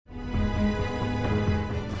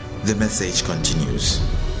The message continues.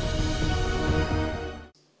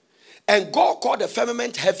 And God called the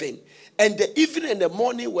firmament heaven, and the evening and the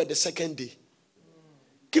morning were the second day.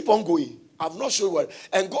 Keep on going. I'm not sure what.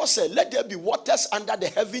 And God said, let there be waters under the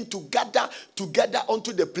heaven to gather together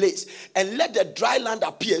unto the place, and let the dry land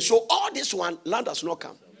appear. So all this one, land has not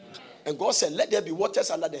come. And God said, let there be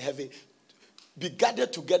waters under the heaven, be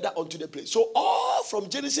gathered together unto the place. So all from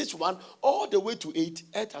Genesis 1 all the way to 8,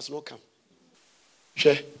 earth has not come.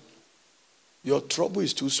 Sure. Your trouble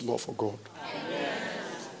is too small for God.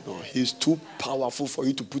 No, he's too powerful for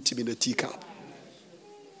you to put him in a teacup.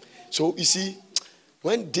 So you see,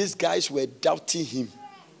 when these guys were doubting him,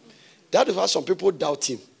 that is why some people doubt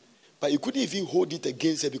him. But he couldn't even hold it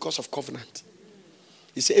against them because of covenant.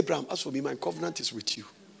 He said, Abraham, as for me, my covenant is with you.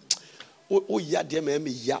 Oh yeah, dear man,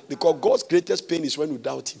 yeah. Because God's greatest pain is when you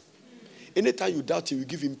doubt him. Anytime you doubt him, you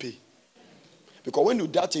give him pain. Because when you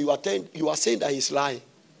doubt him, you are saying that he's lying.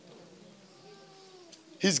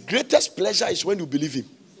 His greatest pleasure is when you believe him.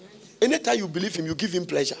 Anytime you believe him, you give him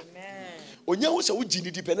pleasure.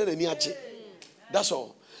 That's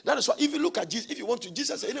all. That is why if you look at Jesus, if you want to,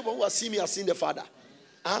 Jesus said, anyone who has seen me has seen the Father.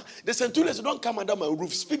 The centurions don't come under my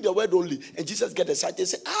roof, speak the word only. And Jesus get excited and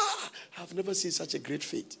say, I've never seen such a great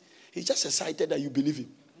faith. He's just excited that you believe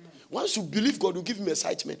him. Once you believe God, you give him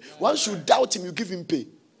excitement. Once you doubt him, you give him pain.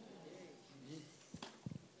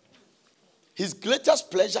 His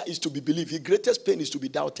greatest pleasure is to be believed. His greatest pain is to be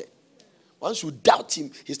doubted. Once you doubt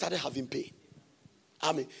him, he started having pain.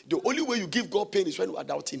 Amen. The only way you give God pain is when you are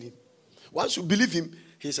doubting him. Once you believe him,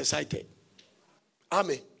 he's excited.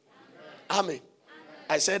 Amen. Amen. Amen.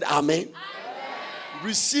 I said amen. Amen.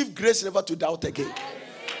 Receive grace never to doubt again.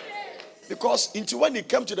 Because when he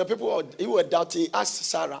came to the people who were doubting, he asked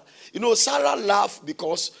Sarah. Sarah laughed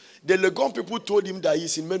because the Legon people told him that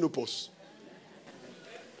he's in menopause.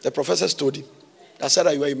 The professors told him that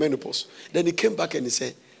Sarah, you are in menopause. Then he came back and he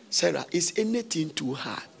said, Sarah, is anything too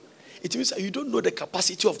hard? It means that you don't know the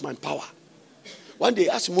capacity of my power. One day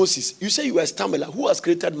asked Moses, you say you are a stammerer. Who has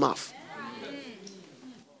created mouth?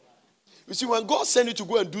 You see, when God sent you to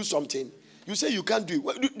go and do something, you say you can't do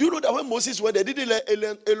it. Do you know that when Moses went, they didn't let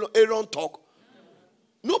Aaron talk?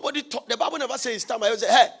 Nobody talked. The Bible never says stammerer. They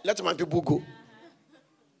say, hey, let my people go.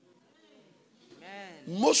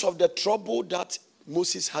 Amen. Most of the trouble that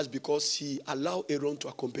Moses has because he allowed Aaron to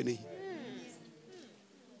accompany him.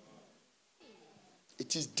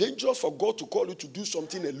 It is dangerous for God to call you to do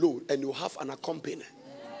something alone and you have an accompany.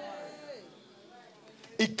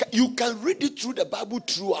 You can read it through the Bible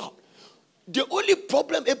throughout. The only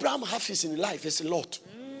problem Abraham has in life is Lot.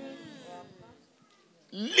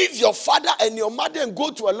 Leave your father and your mother and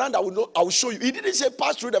go to a land I will show you. He didn't say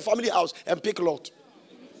pass through the family house and pick Lot.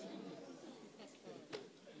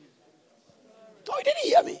 No, he didn't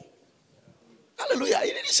hear me. Hallelujah. He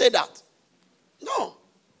didn't say that. No.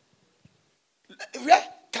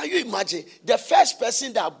 Can you imagine? The first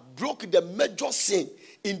person that broke the major sin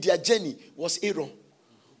in their journey was Aaron,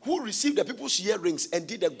 who received the people's earrings and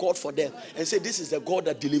did a God for them and said, this is the God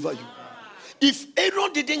that delivered you. If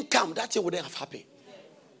Aaron didn't come, that thing wouldn't have happened.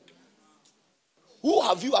 Who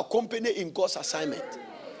have you accompanied in God's assignment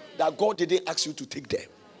that God didn't ask you to take them?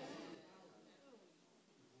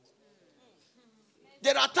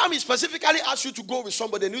 There are times he specifically asks you to go with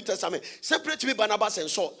somebody in the New Testament. Separate me, Barnabas and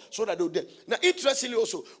Saul, so that they'll do. Now, interestingly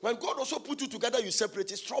also, when God also put you together, you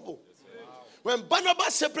separate, it's trouble. Wow. When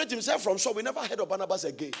Barnabas separated himself from Saul, we never heard of Barnabas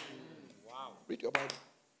again. Wow. Read your Bible.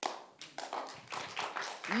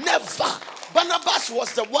 Never. Barnabas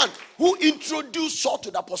was the one who introduced Saul to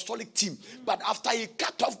the apostolic team. But after he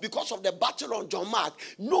cut off because of the battle on John Mark,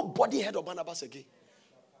 nobody heard of Barnabas again.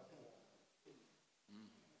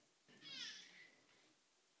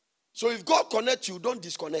 So if God connects you, don't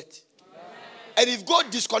disconnect. And if God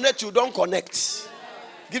disconnects you, don't connect.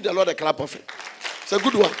 Give the Lord a clap of it. It's a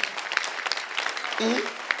good one.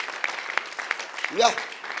 Mm-hmm. Yeah.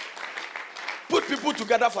 Put people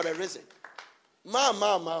together for a reason.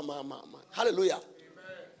 Hallelujah.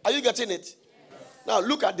 Are you getting it? Now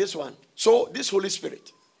look at this one. So this Holy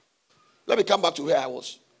Spirit. Let me come back to where I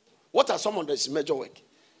was. What are some of this major work?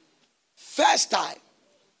 First time,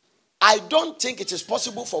 I don't think it is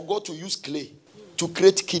possible for God to use clay to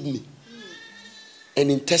create kidney and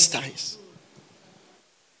intestines.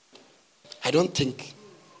 I don't think.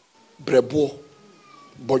 Brebo,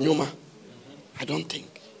 Bonyoma. I don't think.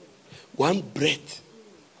 One breath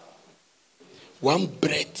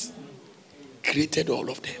created all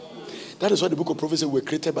of them. That is why the book of prophecy were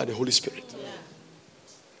created by the Holy Spirit.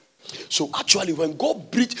 So actually when God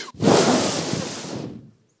breathed,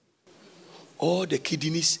 all the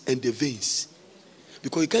kidneys and the veins,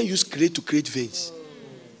 because you can't use clay to create veins.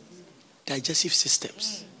 digestive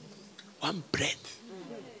systems. One breath.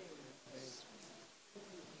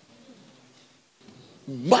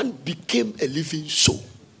 Man became a living soul.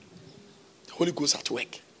 The Holy Ghost at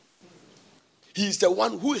work. He is the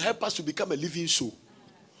one who helped us to become a living soul.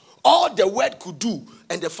 All the word could do,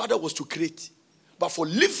 and the Father was to create. But for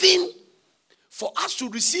living, for us to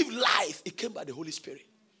receive life, it came by the Holy Spirit.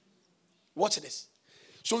 Watch this.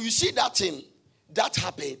 So you see that thing, that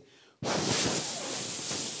happened.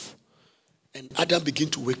 And Adam began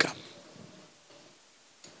to wake up.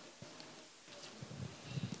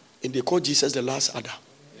 And they called Jesus the last Adam.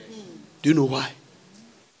 Do you know why?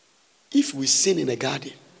 If we sin in a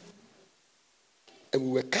garden, and we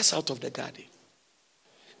were cast out of the garden,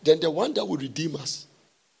 then the one that will redeem us,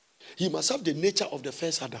 he must have the nature of the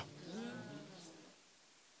first Adam.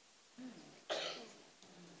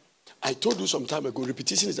 I told you some time ago,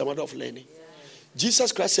 repetition is a matter of learning.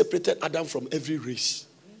 Jesus Christ separated Adam from every race.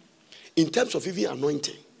 In terms of even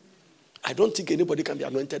anointing, I don't think anybody can be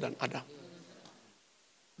anointed than Adam.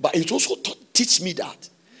 But it also teach me that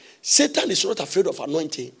Satan is not afraid of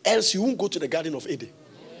anointing, else he won't go to the Garden of Eden.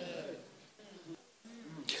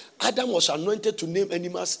 Adam was anointed to name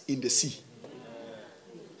animals in the sea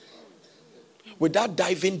without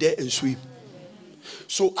diving there and swim.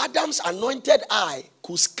 So Adam's anointed eye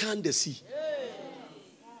could scan the sea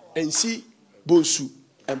and see Bonsu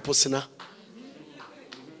and Posena.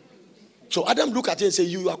 So Adam looked at it and said,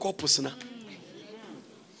 you are called Posena.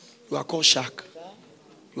 You are called shark.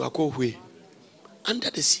 You are called whale.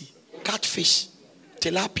 Under the sea, catfish,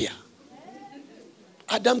 tilapia.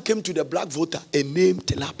 Adam came to the black voter and named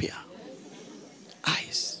tilapia.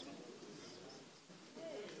 Eyes.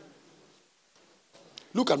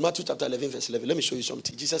 Look at Matthew chapter 11 verse 11. Let me show you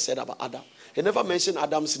something. Jesus said about Adam. He never mentioned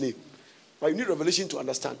Adam's name. But you need revelation to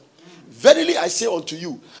understand. Verily I say unto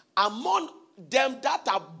you, among them that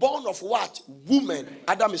are born of what? Woman.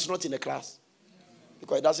 Adam is not in the class.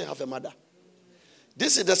 Because he doesn't have a mother.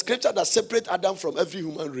 This is the scripture that separates Adam from every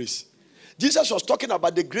human race. Jesus was talking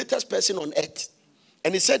about the greatest person on earth.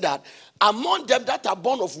 And he said that among them that are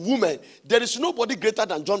born of woman, there is nobody greater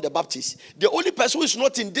than John the Baptist. The only person who is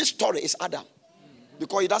not in this story is Adam.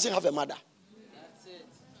 Because he doesn't have a mother. That's it.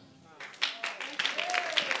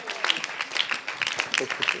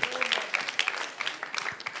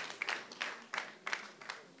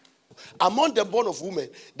 Among them born of woman,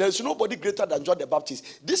 there is nobody greater than John the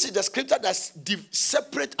Baptist. This is the scripture that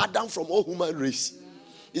separates Adam from all human race.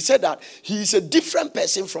 He said that he is a different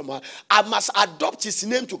person from her. I must adopt his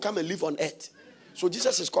name to come and live on earth. So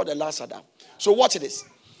Jesus is called the last Adam. So watch this.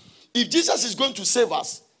 If Jesus is going to save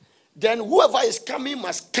us, then whoever is coming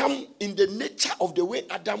must come in the nature of the way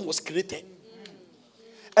Adam was created.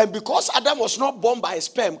 And because Adam was not born by a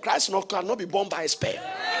sperm, Christ cannot be born by a sperm.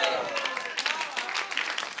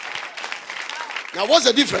 Now what's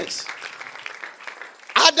the difference?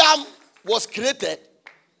 Adam was created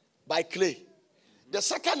by clay. The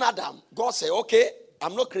second Adam, God said, okay,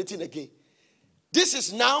 I'm not creating again. This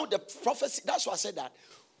is now the prophecy. That's why I said that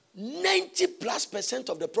 90+%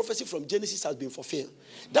 of the prophecy from Genesis has been fulfilled.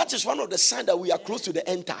 That is one of the signs that we are close to the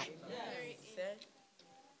end time.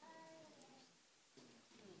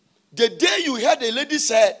 The day you heard a lady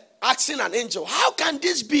say, asking an angel, how can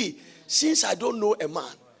this be? Since I don't know a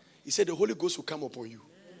man. He said the Holy Ghost will come upon you.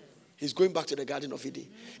 He's going back to the Garden of Eden.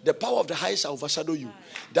 The power of the highest shall overshadow you.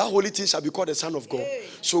 That holy thing shall be called the Son of God.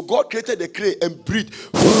 So God created the clay and breathed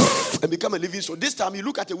and become a living soul. This time you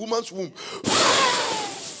look at a woman's womb.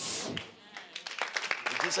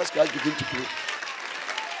 Jesus Christ began to grow.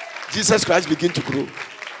 Jesus Christ began to grow.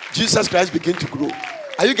 Jesus Christ began to grow.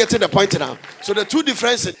 Are you getting the point now? So the two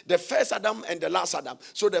differences, the first Adam and the last Adam.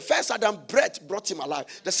 So the first Adam, breath brought him alive.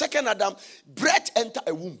 The second Adam, breath entered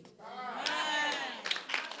a womb.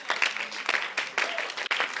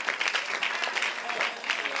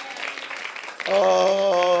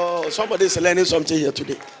 Oh, somebody is learning something here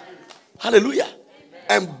today. Hallelujah.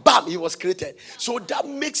 And bam, he was created. So that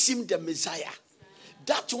makes him the Messiah.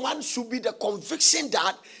 That one should be the conviction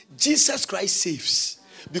that Jesus Christ saves.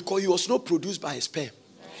 Because he was not produced by a sperm.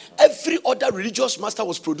 Every other religious master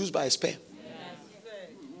was produced by a sperm.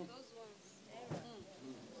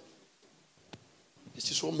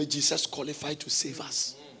 This is what made Jesus qualified to save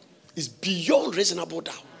us. It's beyond reasonable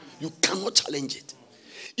doubt. You cannot challenge it.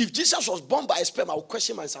 If Jesus was born by a sperm, I would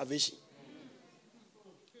question my salvation.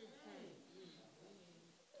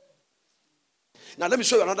 Now let me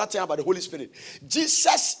show you another thing about the Holy Spirit.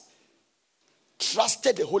 Jesus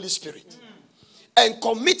trusted the Holy Spirit and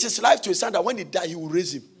commit his life to his son that when he died, he will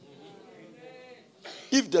raise him.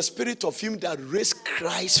 If the spirit of him that raised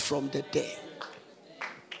Christ from the dead,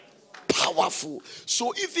 power powerful.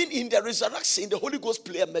 So even in the resurrection, the Holy Ghost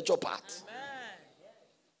play a major part.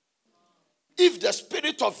 If the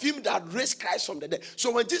spirit of him that raised Christ from the dead.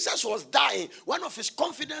 So when Jesus was dying, one of his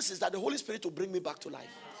confidence is that the Holy Spirit will bring me back to life.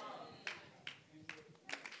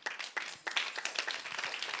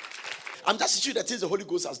 I'm just teaching you the things the Holy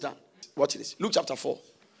Ghost has done. Watch this. Luke chapter 4.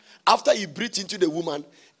 After he breathed into the woman,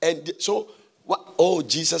 and so, oh,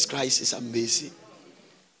 Jesus Christ is amazing.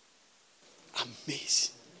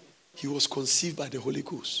 Amazing. He was conceived by the Holy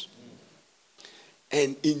Ghost.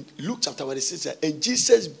 And in Luke chapter 1, it says that, and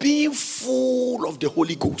Jesus being full of the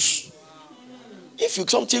Holy Ghost. If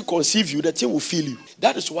something conceive you, the thing will fill you.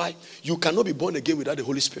 That is why you cannot be born again without the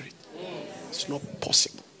Holy Spirit. It's not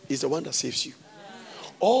possible. It's the one that saves you.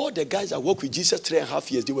 All the guys that worked with Jesus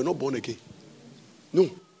 3.5 years, they were not born again. No.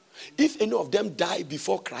 If any of them died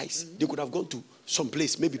before Christ, they could have gone to some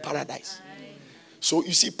place, maybe paradise. So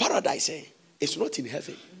you see, paradise, it's not in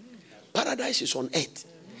heaven. Paradise is on earth.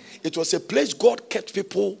 It was a place God kept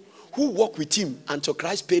people who walked with him until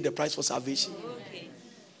Christ paid the price for salvation.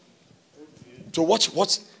 So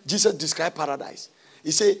watch Jesus described paradise.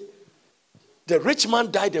 He said, the rich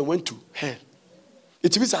man died and went to hell.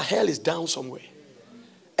 It means that hell is down somewhere.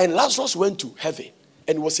 And Lazarus went to heaven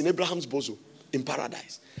and was in Abraham's bosom in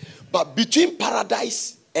paradise. But between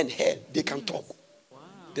paradise and hell, they can talk. Wow.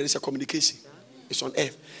 There is a communication. It's on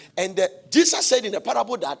earth. And Jesus said in the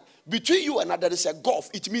parable that between you and another there is a gulf.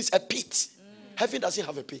 It means a pit. Heaven doesn't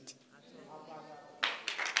have a pit.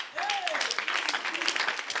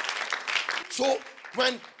 So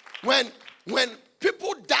when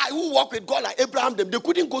people die who walk with God like Abraham, they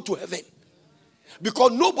couldn't go to heaven.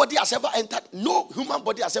 Because nobody has ever entered, no human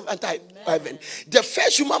body has ever entered heaven. The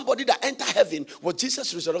first human body that entered heaven was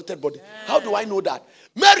Jesus' resurrected body. How do I know that?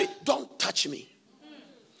 Mary, don't touch me.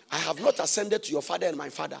 I have not ascended to your father and my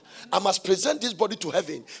father. I must present this body to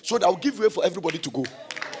heaven so that I'll give way for everybody to go.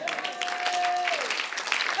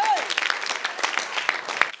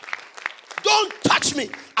 Don't touch me.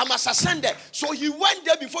 I must ascend there. So he went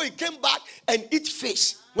there before he came back and eat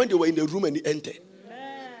fish when they were in the room and he entered.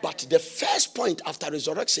 But the first point after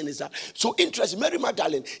resurrection is that, so interesting, Mary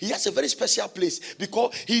Magdalene, he has a very special place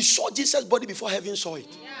because he saw Jesus' body before heaven saw it.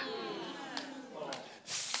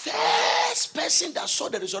 First person that saw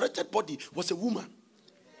the resurrected body was a woman.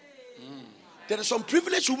 There is some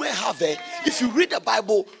privilege women have. If you read the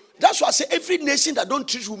Bible, that's why I say every nation that don't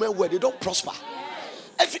treat women well, they don't prosper.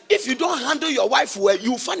 If you don't handle your wife well,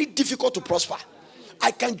 you find it difficult to prosper. I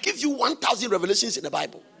can give you 1,000 revelations in the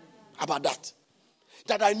Bible about that.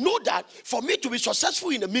 That I know that for me to be successful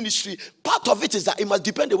in the ministry, part of it is that it must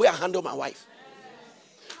depend the way I handle my wife.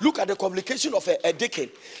 Look at the qualification of a deacon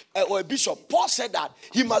or a bishop. Paul said that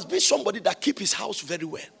he must be somebody that keep his house very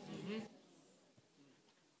well.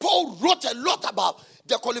 Paul wrote a lot about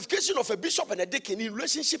the qualification of a bishop and a deacon in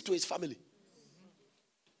relationship to his family.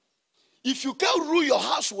 If you can't rule your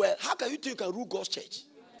house well, how can you think you can rule God's church?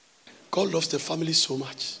 God loves the family so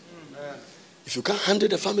much. If you can't handle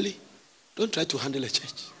the family, don't try to handle a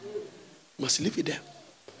church. You must live with them.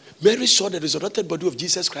 Mary saw the resurrected body of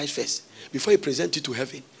Jesus Christ first before he presented it to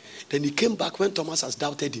heaven. Then he came back when Thomas has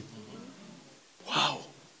doubted him. Wow.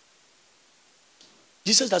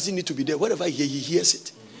 Jesus doesn't need to be there. Wherever he hears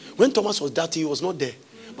it. When Thomas was doubting, he was not there.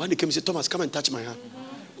 But when he came, he said, Thomas, come and touch my hand.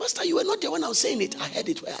 Master, you were not there when I was saying it. I heard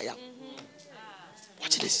it where I am.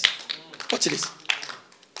 Watch this. Watch this.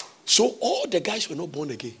 So all the guys were not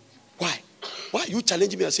born again. Why? Why are you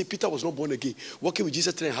challenging me and say Peter was not born again, working with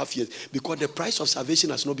Jesus 3.5 years? Because the price of salvation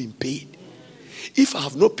has not been paid. If I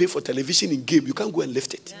have not paid for television in game, you can't go and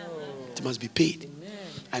lift it. It must be paid.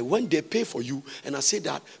 I went there, pay for you, and I said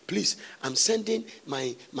that, please, I'm sending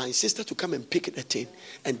my sister to come and pick a thing.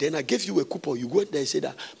 And then I gave you a coupon. You go there and say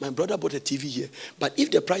that my brother bought a TV here. But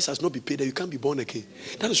if the price has not been paid, then you can't be born again.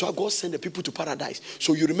 That is why God sent the people to paradise.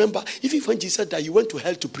 So you remember, even when Jesus died, you went to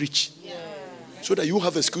hell to preach. So that you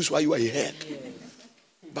have excuse why you are here.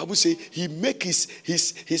 Bible says he make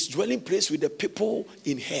his dwelling place with the people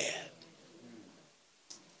in hell.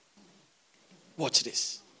 Watch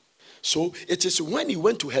this. So it is when he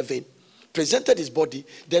went to heaven, presented his body,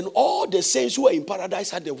 then all the saints who are in paradise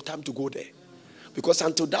had the time to go there. Because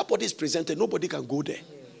until that body is presented, nobody can go there.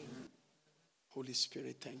 Holy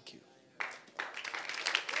Spirit, thank you.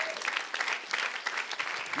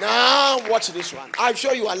 Now watch this one. I'm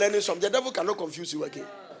sure you are learning something. The devil cannot confuse you again.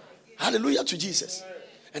 Hallelujah to Jesus.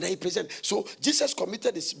 And then he presented. So Jesus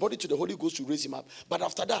committed his body to the Holy Ghost to raise him up. But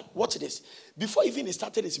after that, watch this. Before even he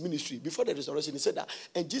started his ministry, before the resurrection, he said that,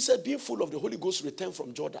 and Jesus, being full of the Holy Ghost, returned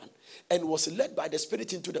from Jordan and was led by the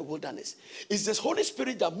Spirit into the wilderness. It's the Holy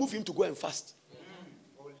Spirit that moved him to go and fast.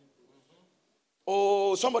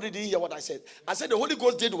 Oh, somebody didn't hear what I said. I said the Holy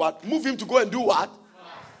Ghost did what? Move him to go and do what?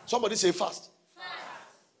 Somebody say fast.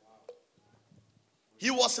 He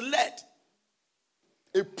was led.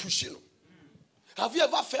 A pushing. Have you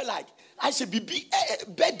ever felt like I said, "Bibi,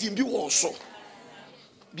 bed in be also."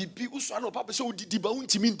 Bibi, usano papa so didi ba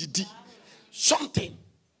untimi didi. Something.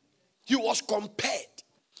 He was compared.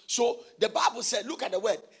 So the Bible said, look at the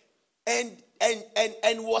word, and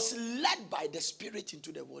was led by the Spirit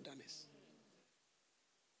into the wilderness.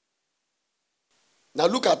 Now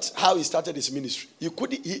look at how he started his ministry.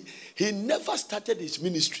 He never started his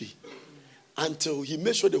ministry until he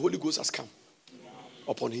made sure the Holy Ghost has come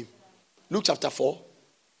upon him. Luke chapter 4.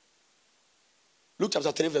 Luke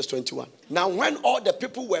chapter 3 verse 21. Now when all the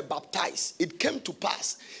people were baptized, it came to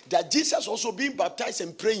pass that Jesus also being baptized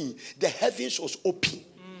and praying, the heavens was open.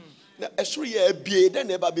 And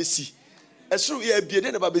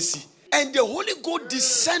the Holy Ghost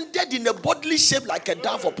descended in a bodily shape like a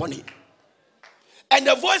dove upon him. And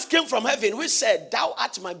the voice came from heaven which said, "Thou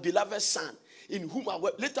art my beloved son, in whom I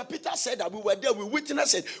will." Later Peter said that we were there, we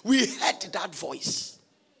witnessed it, we heard that voice.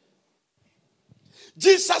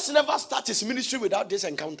 Jesus never started his ministry without this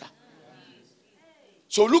encounter.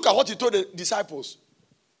 So look at what he told the disciples.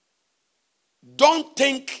 Don't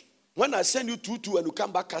think when I send you 2 and you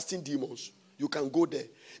come back casting demons, you can go there.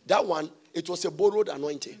 That one, it was a borrowed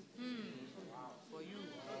anointing.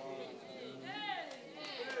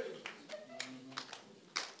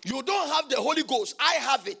 You don't have the Holy Ghost. I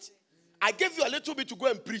have it. I gave you a little bit to go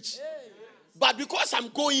and preach. But because I'm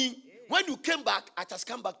going, when you came back, it has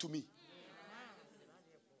come back to me.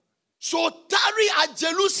 So tarry at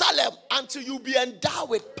Jerusalem until you be endowed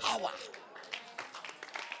with power.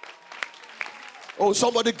 Oh,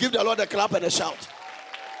 somebody give the Lord a clap and a shout.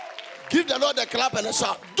 Give the Lord a clap and a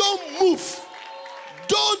shout. Don't move.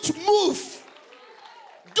 Don't move.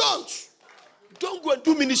 Don't go and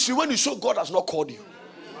do ministry when you show God has not called you.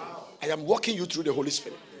 I am walking you through the Holy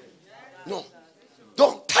Spirit. No.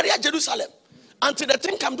 Don't tarry at Jerusalem until the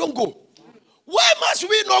thing come. Don't go. Why must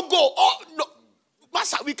we not go? Oh no.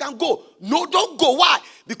 Master, we can go. No, don't go. Why?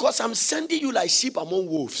 Because I'm sending you like sheep among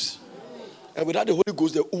wolves. And without the Holy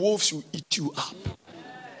Ghost, the wolves will eat you up.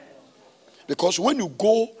 Because when you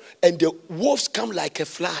go and the wolves come like a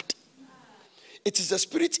flood, it is the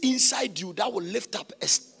Spirit inside you that will lift up a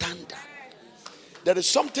standard. There is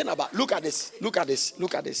something about, look at this.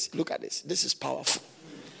 This is powerful.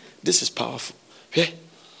 This is powerful. Yeah.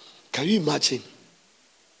 Can you imagine?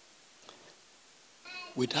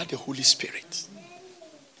 Without the Holy Spirit,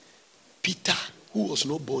 Peter, who was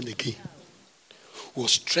not born again,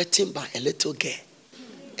 was threatened by a little girl,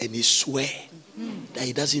 and he swore that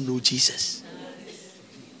he doesn't know Jesus.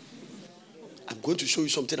 I'm going to show you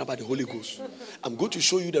something about the Holy Ghost. I'm going to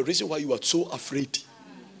show you the reason why you are so afraid.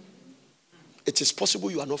 It is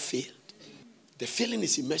possible you are not failed. The failing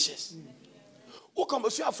is in measures. Who come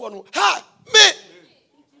and say, "Ha,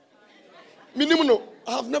 me, no,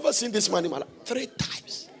 I have never seen this man in my life 3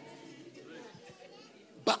 times."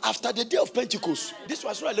 But after the day of Pentecost, this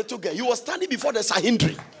was a little girl. He was standing before the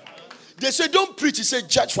Sanhedrin. They said, "Don't preach." He said,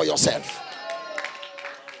 "Judge for yourself."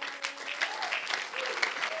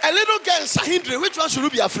 A little girl in Sanhedrin, which one should you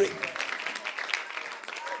be afraid?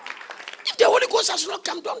 If the Holy Ghost has not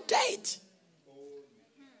come, don't dare it.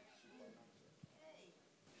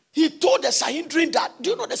 He told the Sanhedrin that, do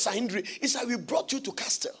you know the Sanhedrin? He said, "We brought you to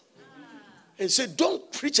Castle." And said,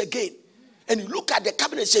 "Don't preach again." And you look at the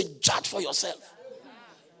cabinet and say, "Judge for yourself."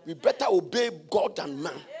 We better obey God than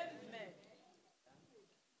man.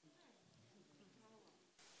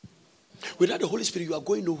 Without the Holy Spirit, you are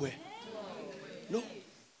going nowhere. No.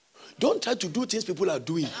 Don't try to do things people are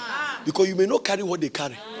doing, because you may not carry what they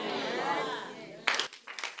carry.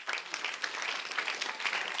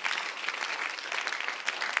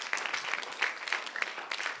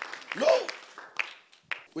 No.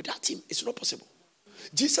 Without him, it's not possible.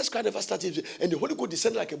 Jesus Christ never started, and the Holy Ghost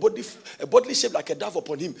descended like a bodily shape like a dove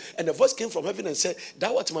upon him. And the voice came from heaven and said,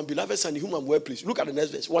 "Thou art my beloved son, in whom I'm well pleased." Look at the next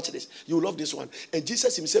verse. Watch this. You will love this one. And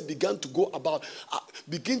Jesus himself began to be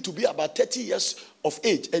about 30 years of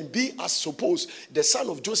age, and be as supposed the son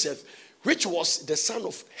of Joseph, which was the son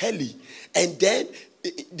of Heli. And then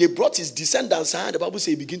they brought his descendants, and the Bible says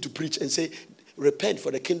he began to preach and say, "Repent,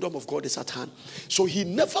 for the kingdom of God is at hand." So he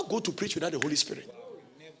never go to preach without the Holy Spirit.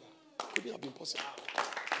 Couldn't have been possible.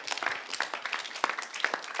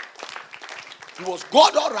 He was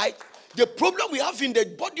God, all right. The problem we have in the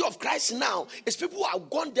body of Christ now is people who have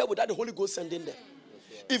gone there without the Holy Ghost sending them.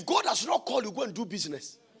 If God has not called you, go and do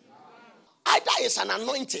business. Either it's an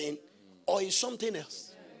anointing or it's something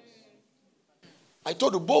else. I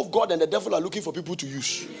told you, both God and the devil are looking for people to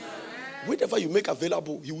use. Whatever you make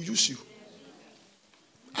available, he will use you.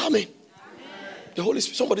 Amen. The Holy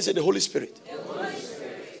Spirit. Somebody said the Holy Spirit. The Holy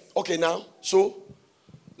Spirit. Okay, now, so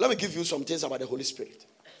let me give you some things about the Holy Spirit.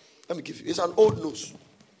 Let me give you. It's an old news,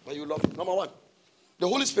 but you love it. Number one, the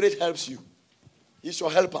Holy Spirit helps you. He's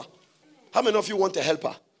your helper. How many of you want a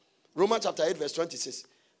helper? Romans chapter 8, verse 26.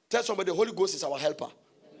 Tell somebody the Holy Ghost is our helper.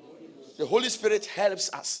 The Holy Spirit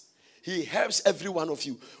helps us. He helps every one of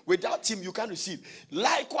you. Without him, you can't receive.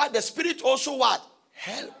 Likewise, the Spirit also what?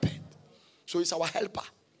 Help it. So he's our helper.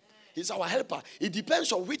 He's our helper. It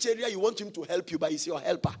depends on which area you want him to help you, but he's your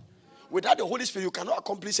helper. Without the Holy Spirit, you cannot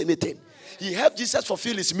accomplish anything. He helped Jesus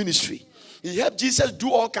fulfill his ministry. He helped Jesus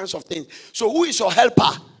do all kinds of things. So who is your helper?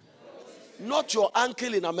 Not your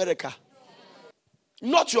uncle in America.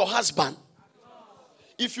 Not your husband.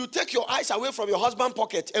 If you take your eyes away from your husband's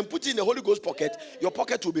pocket and put it in the Holy Ghost pocket, your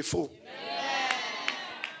pocket will be full.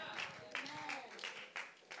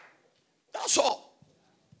 That's all.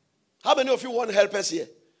 How many of you want helpers here?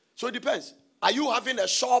 So it depends. Are you having a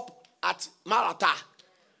shop at Marata?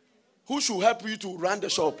 Who should help you to run the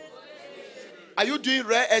shop? Are you doing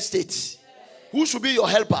real estate? Who should be your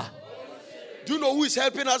helper? Do you know who is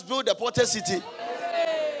helping us build the Porter City?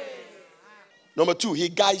 Number two, he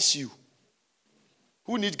guides you.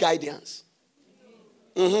 Who needs guidance?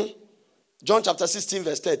 John chapter 16,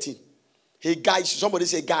 verse 13. He guides you. Somebody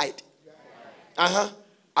say guide.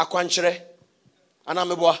 Akwanchere.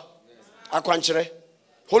 Anameboa. Akwanchere.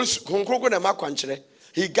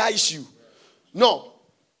 He guides you. No.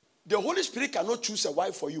 The Holy Spirit cannot choose a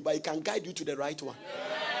wife for you, but he can guide you to the right one.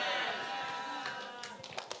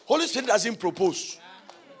 Holy Spirit doesn't propose.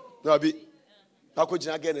 No, okay.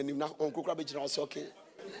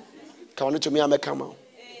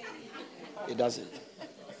 It doesn't.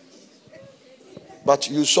 But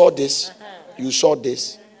you saw this. You saw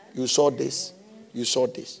this. You saw this. You saw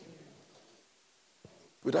this.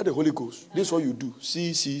 Without the Holy Ghost, this is what you do.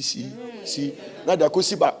 See. Now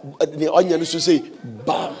the onion is to say,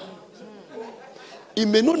 bam. It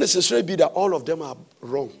may not necessarily be that all of them are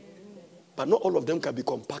wrong, but not all of them can be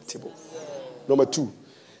compatible. Number two,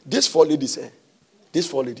 these four ladies,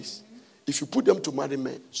 if you put them to marry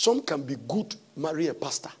men, some can be good marry a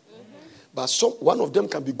pastor, but one of them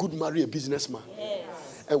can be good marry a businessman,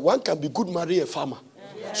 and one can be good marry a farmer.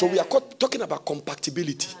 So we are talking about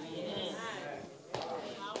compatibility.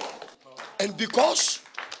 And because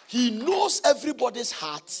he knows everybody's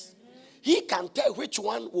heart, he can tell which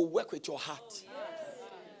one will work with your heart.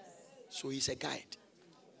 So he's a guide.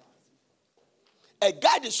 A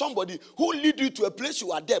guide is somebody who leads you to a place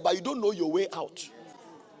you are there, but you don't know your way out.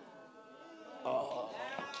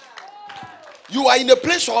 You are in a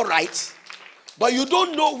place all right, but you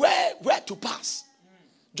don't know where to pass.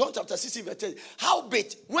 John chapter 16, verse 10.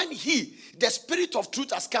 Howbeit, when he, the Spirit of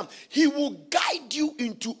truth, has come, he will guide you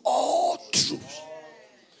into all truth.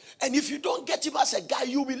 And if you don't get him as a guide,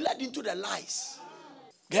 you will be led into the lies.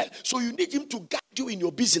 Okay? So you need him to guide you in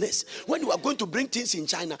your business. When you are going to bring things in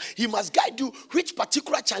China, he must guide you which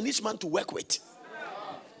particular Chinese man to work with.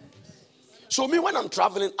 So me, when I'm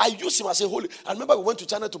traveling, I use him as a holy. I remember we went to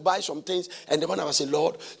China to buy some things, and the man I said,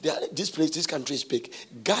 Lord, this place, this country is big.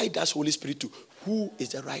 Guide us, Holy Spirit, to who is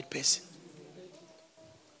the right person.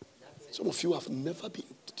 Some of you have never been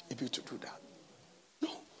able to do that. No,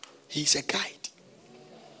 he's a guide.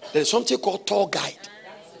 There is something called tour guide.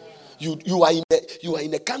 You are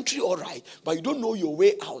in a country, all right, but you don't know your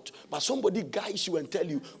way out. But somebody guides you and tell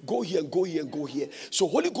you, go here, go here, go here. So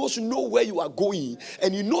Holy Ghost knows where you are going,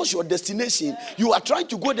 and he knows your destination. You are trying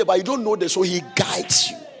to go there, but you don't know there, so he guides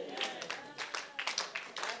you.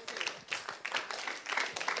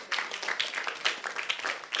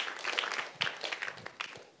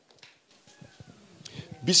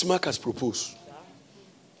 Bismarck has proposed.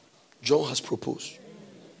 John has proposed.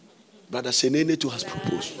 Brother Senene too has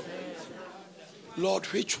proposed. Lord,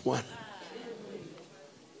 which one?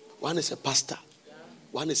 One is a pastor.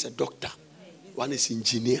 One is a doctor. One is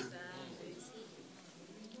engineer.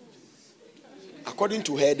 According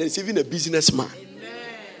to her, there is even a businessman.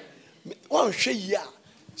 One say, yeah.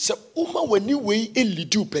 So, when you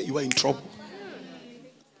are in trouble.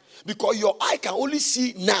 Because your eye can only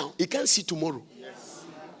see now. It can't see tomorrow.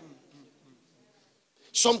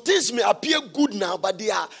 Some things may appear good now, but they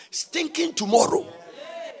are stinking tomorrow.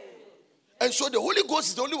 And so the Holy Ghost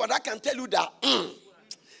is the only one that can tell you that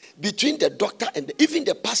between the doctor and even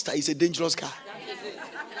the pastor is a dangerous guy.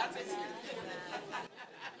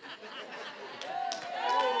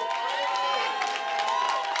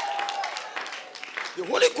 The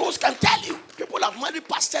Holy Ghost can tell you. People have married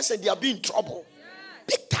pastors and they are being in trouble.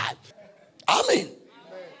 Big time. Amen.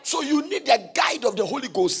 So you need the guide of the Holy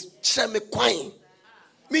Ghost. Chere me kwai.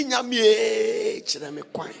 Me nyame chere me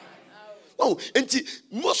kwai. Oh, and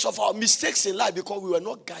most of our mistakes in life because we were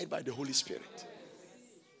not guided by the Holy Spirit.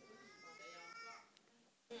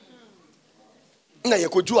 Na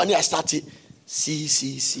yekoju ani I started. Si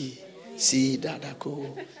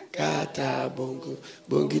dadako kata bongo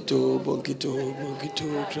bongito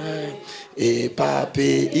try e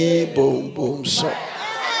pape e bom bom so.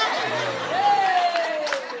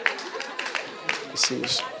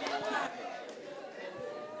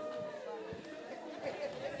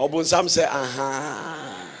 Obonsam say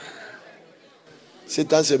aha.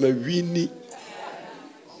 Satan say me wini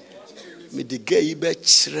me de gay be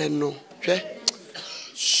chire no.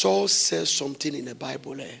 Saul says something in the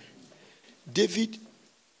Bible. David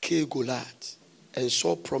killed Goliath and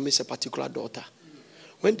Saul promised a particular daughter.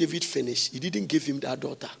 When David finished, he didn't give him that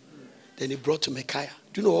daughter. Then he brought to Micaiah.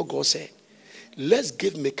 Do you know what God said? Let's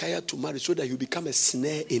give Micaiah to marry so that you become a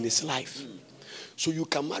snare in his life. So you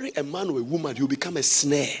can marry a man or a woman, you become a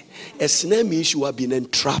snare. A snare means you have been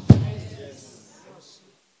entrapped.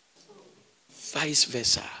 Vice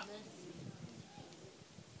versa.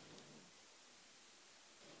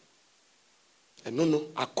 No.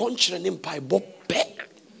 I can't train him by Bob Beck.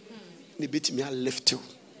 Me I left you.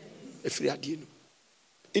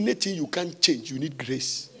 Anything you can't change, you need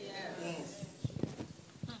grace.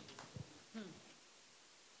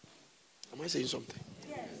 Am I saying something?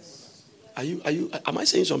 Yes. Am I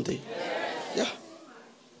saying something? Yes. Yeah.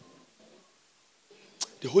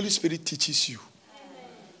 The Holy Spirit teaches you.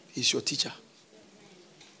 He's your teacher.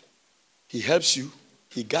 He helps you,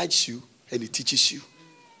 he guides you, and he teaches you.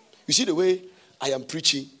 You see the way I am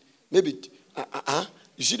preaching, maybe,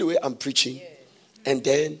 you see the way I'm preaching, and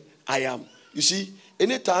then I am, you see,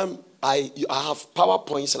 anytime I have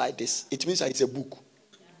PowerPoints like this, it means it's a book.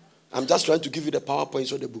 I'm just trying to give you the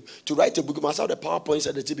PowerPoints of the book. To write a book, you must have the PowerPoints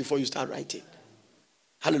at the tip before you start writing.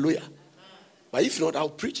 Hallelujah. But if not, I'll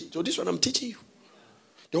preach it. So this one I'm teaching you.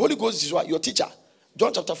 The Holy Ghost is what? Your teacher.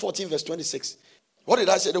 John chapter 14 verse 26. What did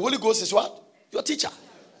I say? The Holy Ghost is what? Your teacher.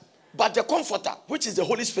 But the Comforter, which is the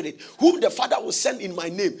Holy Spirit, whom the Father will send in my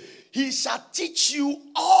name, he shall teach you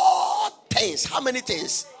all things. How many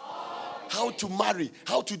things? How to marry,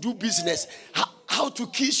 how to do business, how to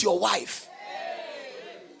kiss your wife.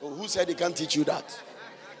 Oh, who said he can't teach you that?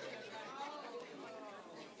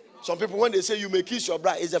 Some people, when they say you may kiss your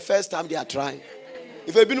bride, it's the first time they are trying.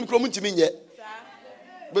 If I've been to me yet,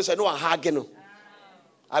 but I know I'm hugging.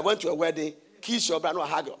 I went to a wedding, kiss your bride, no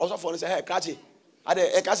hug. Also for say, hey, Kachi. I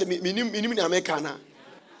don't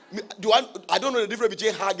know the difference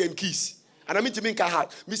between hug and kiss. And I mean to make a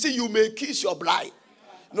hug. Me say you may kiss your bride.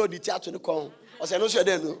 No, the chat to the con. I say, no, sure,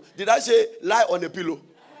 then. Did I say lie on a pillow?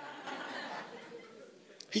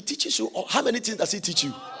 He teaches you. How many things does he teach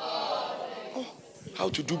you? How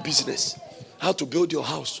to do business, how to build your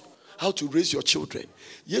house, how to raise your children.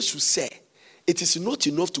 Yes, you say it is not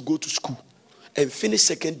enough to go to school and finish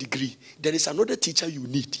second degree. There is another teacher you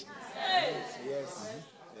need.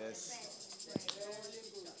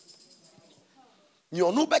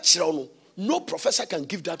 You're no bachelor, no professor can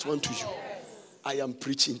give that one to you. I am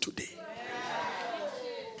preaching today.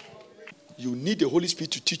 You need the Holy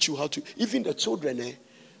Spirit to teach you how to. Even the children,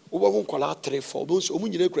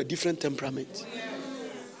 different temperament.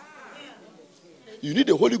 You need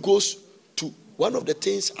the Holy Ghost to. One of the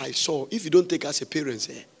things I saw, if you don't take as a parent,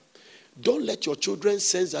 don't let your children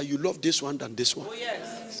sense that you love this one than this one. Oh,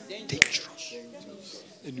 yes. It's dangerous.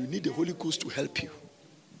 And you need the Holy Ghost to help you.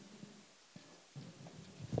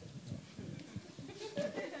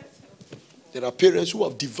 There are parents who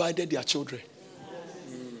have divided their children.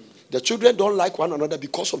 The children don't like one another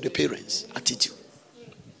because of the parents' attitude.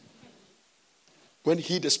 When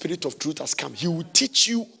the Spirit of truth has come, he will teach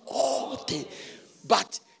you all things.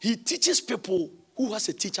 But he teaches people who has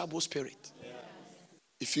a teachable spirit.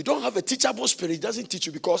 If you don't have a teachable spirit, he doesn't teach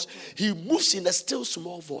you because he moves in a still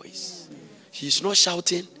small voice. He's not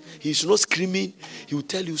shouting. He's not screaming. He will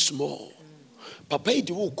tell you small. Papa,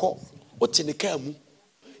 you will call. What's in the kamu?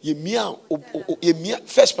 You meow.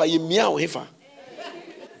 First part, you meow. You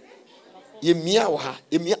meow.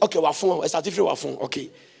 Okay, wafon. It's a different wafon. Okay.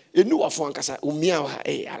 You know wafon kasa. You meow.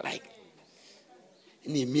 Hey, I like.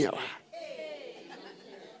 You meow.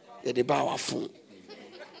 You the bar wafon.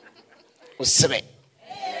 Osebe.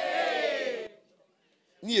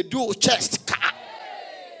 You do chest.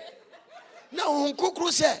 Now, Uncle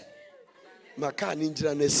Cruz said, Maka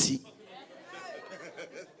ninja nesi.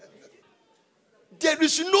 There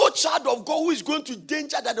is no child of God who is going to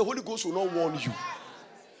danger that the Holy Ghost will not warn you.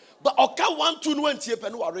 But Oka 1 2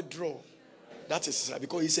 1 draw. That is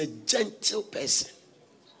because he's a gentle person.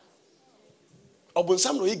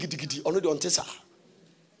 Obonsam no gidi ono de ontesa.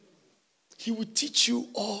 He will teach you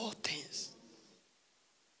all things.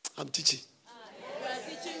 I'm teaching.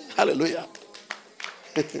 Hallelujah.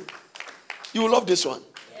 You will love this one.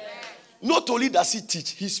 Not only does he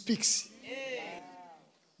teach, he speaks.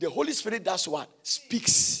 The Holy Spirit does what?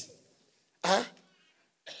 Speaks. Huh?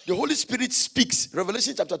 The Holy Spirit speaks.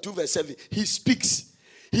 Revelation chapter 2 verse 7. He speaks.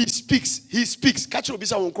 He speaks. He speaks. Catch you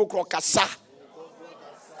bisa won kokro kasa.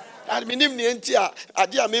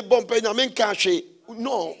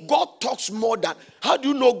 No, God talks more than. How do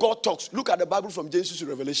you know God talks? Look at the Bible from Genesis to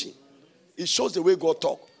Revelation. It shows the way God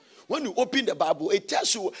talks. When you open the Bible, it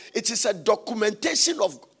tells you it is a documentation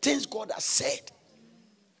of things God has said.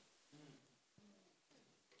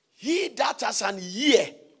 He that has an ear,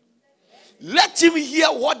 let him hear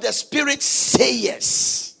what the Spirit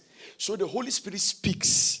says. So the Holy Spirit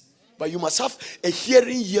speaks, but you must have a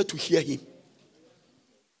hearing ear to hear him.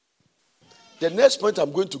 The next point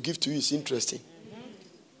I'm going to give to you is interesting.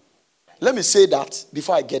 Let me say that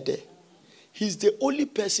before I get there. He's the only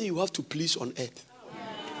person you have to please on earth.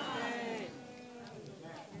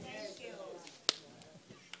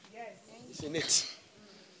 It's in it.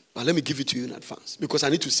 But let me give it to you in advance, because I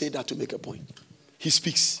need to say that to make a point. He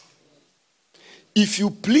speaks. If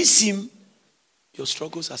you please him, your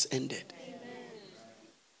struggles has ended.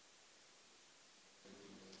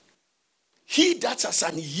 He that has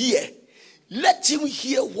an ear, let him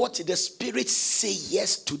hear what the Spirit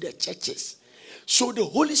says to the churches. So the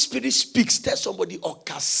Holy Spirit speaks. Tell somebody,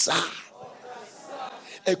 Okasa.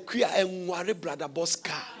 Ekuya enware brother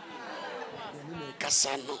Bosca.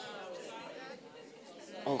 Kasano.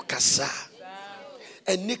 Okasa.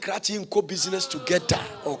 And Nikrati inko business together.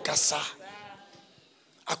 Okasa.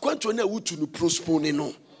 Akwanto na wutu no prospone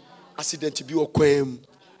no. Accident bi okwam.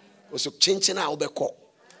 Oso chenche na obeko.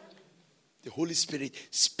 The Holy Spirit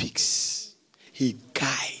speaks. He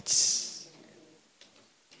guides.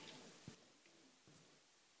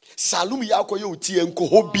 Salum yako yo tie nko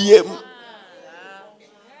hobiem.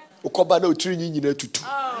 Ukoba na otiri nyina tutu.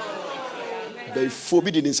 Be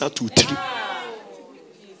fobi de nsa to otiri.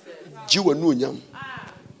 Jiwa no nyam.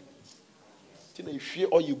 Tina hwie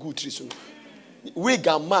all you good tiri so. We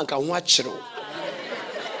ga man ka ho akere.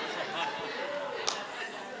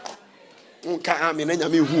 Nka ami na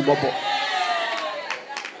nyame hu bobo.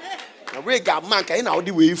 Na we ga man ka ina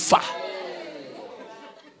odi we fa.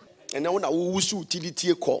 Ena wona wo wusu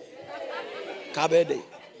utility call. Kabede.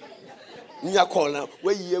 Nya call na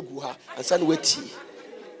we yi egu ha ansa na wati.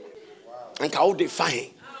 Anka wo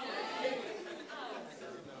define.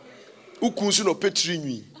 Ukunsu no petri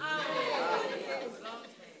nwi.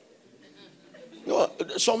 No,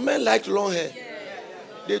 some men like long hair.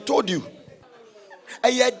 They told you.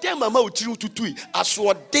 Aye dem mama utiri tutui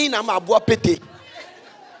aso den na ma aboa pete.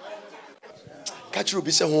 Kachiru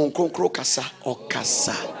bi se hon konkro kasa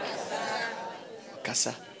okasa.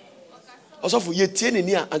 Kasa. Also for ye tie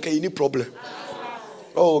ni anka you need problem.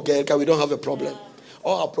 Oh, okay, we don't have a problem.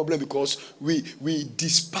 Our problem because we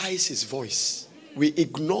despise his voice. We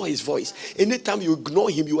ignore his voice. Anytime you ignore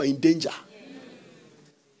him, you are in danger.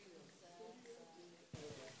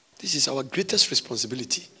 This is our greatest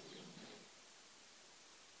responsibility.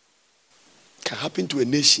 Can happen to a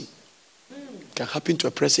nation. Can happen to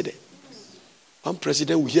a president. One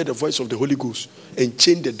president will hear the voice of the Holy Ghost and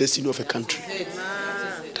change the destiny of a country.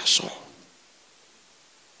 That's all.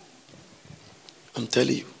 I'm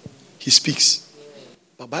telling you. He speaks.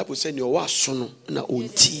 The Bible says, "You are son na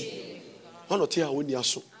onti." One or two are only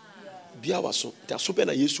aso. Bia waso. They are super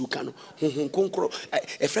na Yesu kano.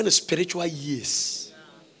 A friend of spiritual years.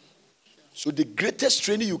 So the greatest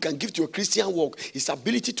training you can give to your Christian walk is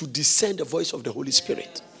ability to discern the voice of the Holy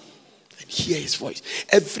Spirit and hear his voice.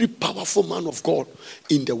 Every powerful man of God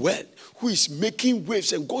in the world who is making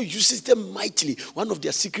waves and God uses them mightily, one of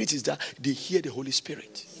their secrets is that they hear the Holy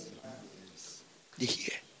Spirit. They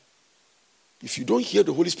hear. If you don't hear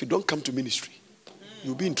the Holy Spirit, don't come to ministry.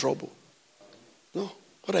 You'll be in trouble. No.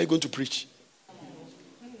 What are you going to preach?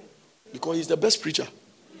 Because he's the best preacher.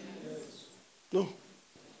 No.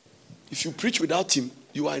 If you preach without him,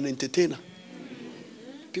 you are an entertainer.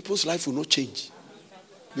 People's life will not change.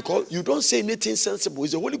 Because you don't say anything sensible.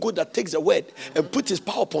 It's the Holy Ghost that takes the word and puts his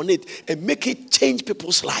power upon it and make it change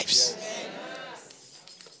people's lives.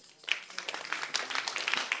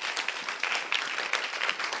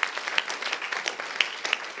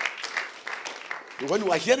 When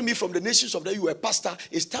you are hearing me from the nations of the you are a pastor,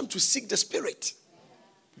 it's time to seek the Spirit.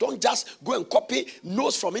 Don't just go and copy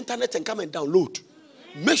notes from internet and come and download.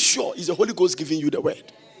 Make sure it's the Holy Ghost giving you the word.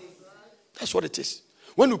 That's what it is.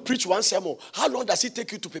 When you preach one sermon, how long does it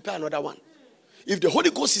take you to prepare another one? If the Holy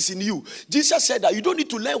Ghost is in you, Jesus said that you don't need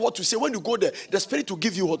to learn what to say. When you go there, the Spirit will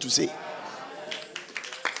give you what to say.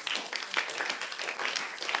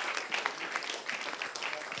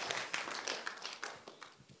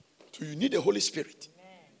 So you need the Holy Spirit.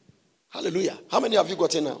 Hallelujah. How many have you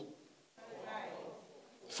gotten now?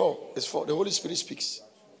 4. It's 4. The Holy Spirit speaks.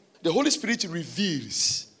 The Holy Spirit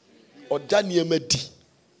reveals. Or Daniemedi.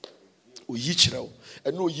 Or Yichirao.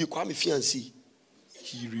 And no, you kwame fiancé.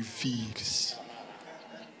 He reveals.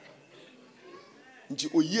 Nti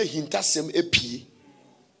oye hintasem epie.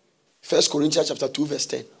 1 Corinthians chapter 2 verse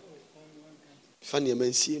 10. Funny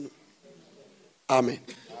mention. Amen.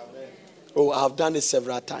 Oh, I have done it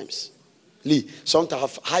several times. Lee, sometimes I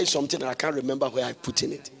have hide something and I can't remember where I put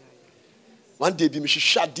in it. One day, we should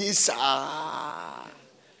shut this.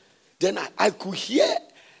 Then I could hear,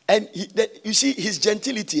 and you see his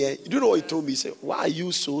gentility. You don't know what he told me. He said, "Why are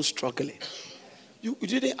you so struggling? You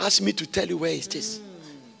didn't ask me to tell you where is this."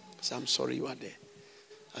 I said, "I'm sorry, you are there."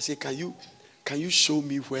 I said, "Can you show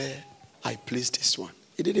me where I placed this one?"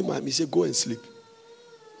 He didn't mind me. He said, "Go and sleep."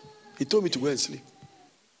 He told me to go and sleep.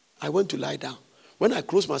 I went to lie down. When I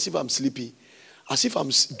closed myself, I'm sleeping, as if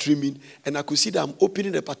I'm dreaming, and I could see that I'm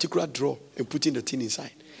opening a particular drawer and putting the thing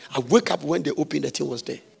inside. I wake up when they opened, the thing was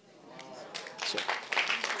there. So.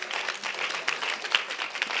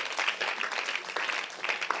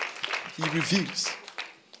 He reveals.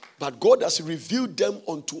 But God has revealed them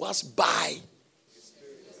unto us by.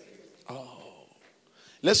 Oh.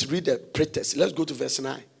 Let's read the pretext. Let's go to verse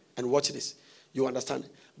 9 and watch this. You understand?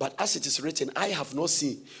 But as it is written, I have not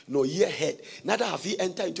seen, nor ear heard, neither have he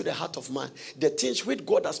entered into the heart of man the things which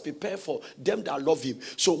God has prepared for them that love him.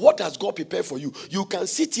 So what has God prepared for you? You can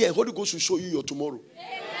sit here and Holy Ghost will show you your tomorrow.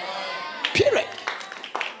 Period.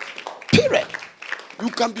 Period. You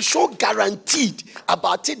can be so guaranteed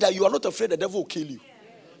about it that you are not afraid the devil will kill you.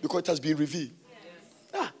 Because it has been revealed.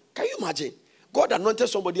 Can you imagine? God anointed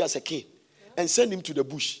somebody as a king and sent him to the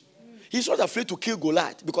bush. He's not afraid to kill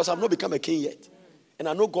Goliath because I've not become a king yet. And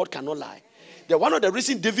I know God cannot lie. One of the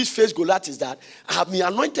reasons David faced Goliath is that I have been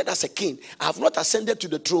anointed as a king. I have not ascended to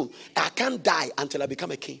the throne. I can't die until I become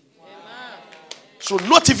a king. Wow. So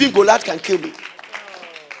not even Goliath can kill me.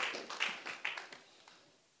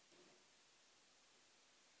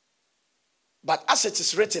 But as it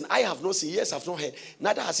is written, I have not seen, yes, I have not heard,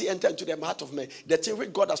 neither has he entered into the heart of man the thing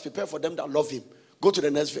which God has prepared for them that love him. Go to the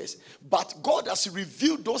next verse. But God has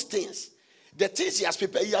revealed those things. The things he has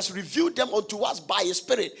prepared, he has revealed them unto us by his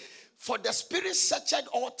Spirit. For the Spirit searched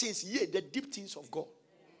all things, yea, the deep things of God.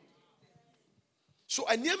 So,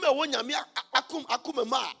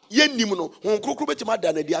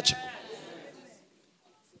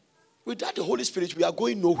 without the Holy Spirit, we are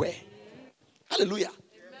going nowhere. Hallelujah.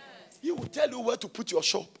 He will tell you where to put your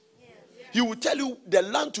shop. He will tell you the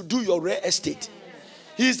land to do your real estate.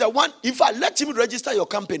 He is the one. In fact, let him register your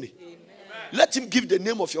company. Let him give the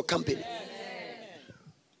name of your company.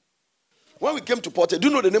 When we came to Port, do you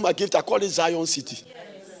know the name I gave? I called it Zion City.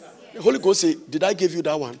 The Holy Ghost said, did I give you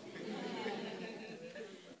that one?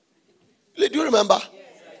 Do you remember?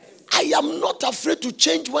 I am not afraid to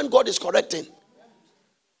change when God is correcting.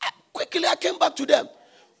 Quickly, I came back to them.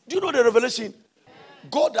 Do you know the revelation?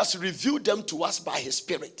 God has revealed them to us by his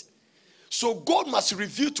Spirit. So God must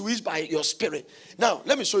reveal to us by your Spirit. Now,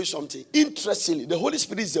 let me show you something. Interestingly, the Holy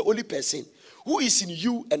Spirit is the only person who is in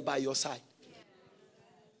you and by your side.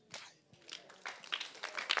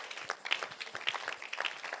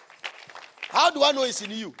 How do I know it's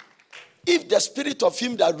in you? If the Spirit of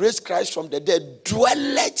him that raised Christ from the dead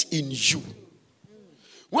dwelleth in you.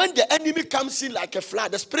 When the enemy comes in like a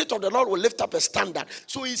flood, the Spirit of the Lord will lift up a standard.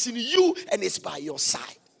 So it's in you and it's by your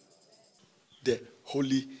side. The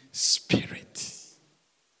Holy Spirit.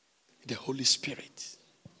 The Holy Spirit.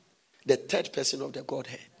 The third person of the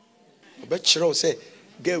Godhead. Say,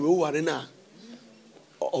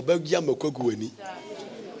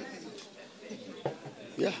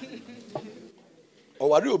 yeah.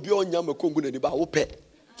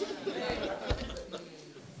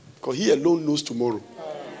 Because he alone knows tomorrow.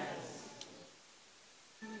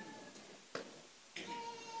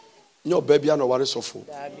 No, baby, I know what is awful.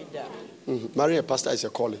 Marrying a pastor is a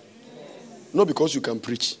calling. Not because you can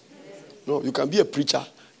preach. No, you can be a preacher.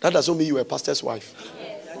 That doesn't mean you are a pastor's wife.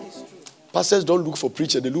 Yes, that is true. Pastors don't look for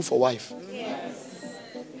preacher, they look for wife. Yes.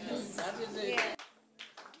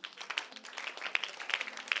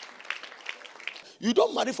 You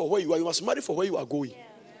don't marry for where you are, you must marry for where you are going. Yes.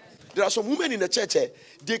 There are some women in the church,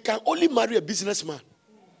 they can only marry a businessman.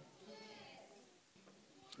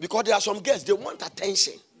 Because there are some girls, they want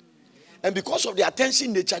attention. And because of the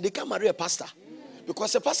attention nature, they can't marry a pastor.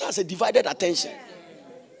 Because a pastor has a divided attention.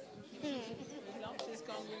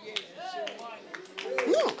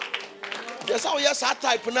 person yes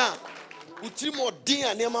type now. Utri more din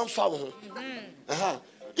and name found.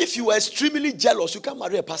 If you are extremely jealous, you can't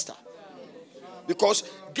marry a pastor. Because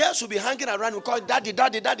girls will be hanging around and call daddy.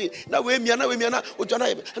 Now we me na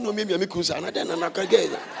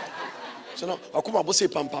so no, I come about say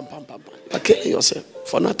pam. Okay, yourself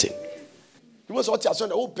for nothing. You must what you are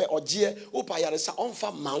saying. Open or jeer, open yaresa on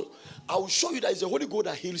farm mount. I will show you that it's the Holy Ghost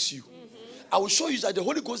that heals you. I will show you that the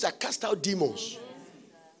Holy Ghost that casts out demons.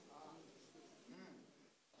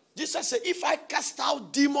 Jesus said, if I cast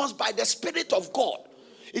out demons by the Spirit of God,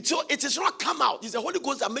 it is not come out. It's the Holy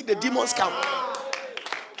Ghost that make the demons come.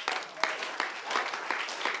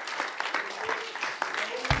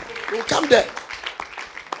 You'll come there.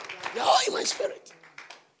 They are all in my spirit.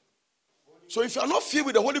 So if you are not filled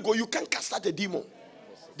with the Holy Ghost, you can't cast out a demon.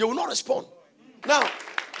 They will not respond. Now,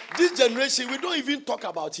 this generation, we don't even talk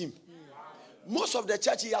about him. Most of the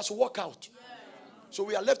church, he has to walk out. So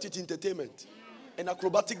we are left with entertainment, and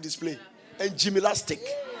acrobatic display, and gymnastic.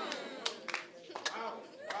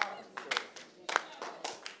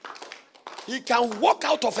 He can walk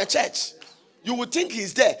out of a church. You would think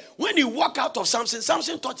he's there. When he walk out of Samson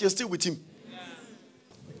thought he's still with him.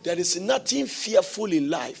 There is nothing fearful in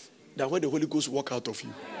life than when the Holy Ghost walk out of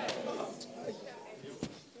you.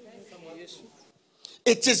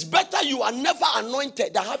 It is better you are never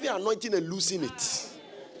anointed than having anointing and losing it.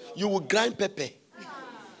 You will grind pepper.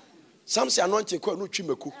 Samson anointed no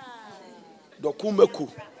chimeku. Dokumeku.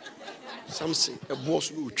 Samson a boss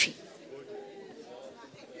no chi.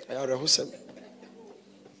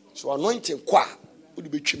 So anointing kwa would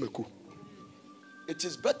be chimeku. It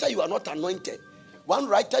is better you are not anointed. One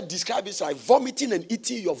writer describes it like vomiting and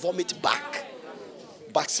eating your vomit back.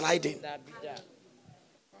 Backsliding.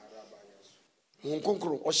 He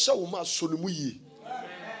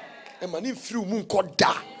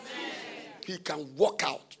can walk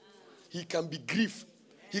out. He can be grieved.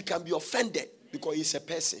 He can be offended because he's a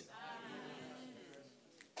person.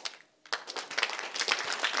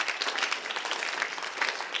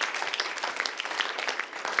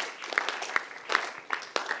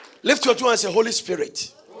 Lift your two hands and say, Holy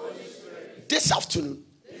Spirit, this afternoon,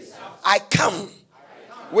 I come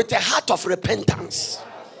with a heart of repentance.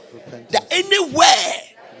 That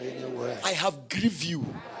anywhere I have grieved you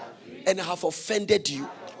and I have offended you,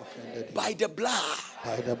 by the blood,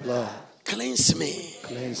 cleanse me,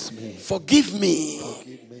 forgive me,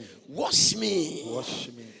 wash me.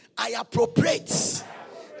 I appropriate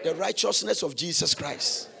the righteousness of Jesus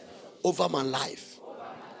Christ over my life.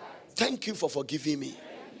 Thank you for forgiving me.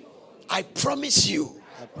 I promise you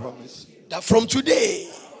that from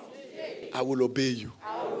today I will obey you.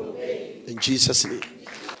 In Jesus' name.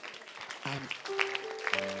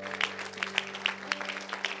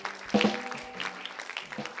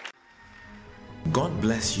 God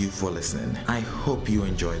bless you for listening. I hope you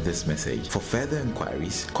enjoyed this message. For further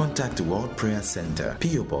inquiries, contact World Prayer Center,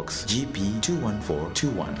 PO Box GP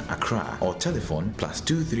 21421, Accra, or telephone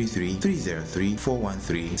 +233 303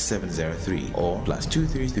 413 703 or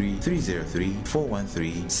 +233 303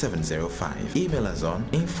 413 705. Email us on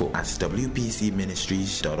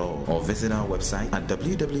info@wpcministries.org or visit our website at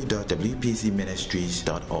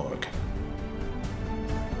www.wpcministries.org.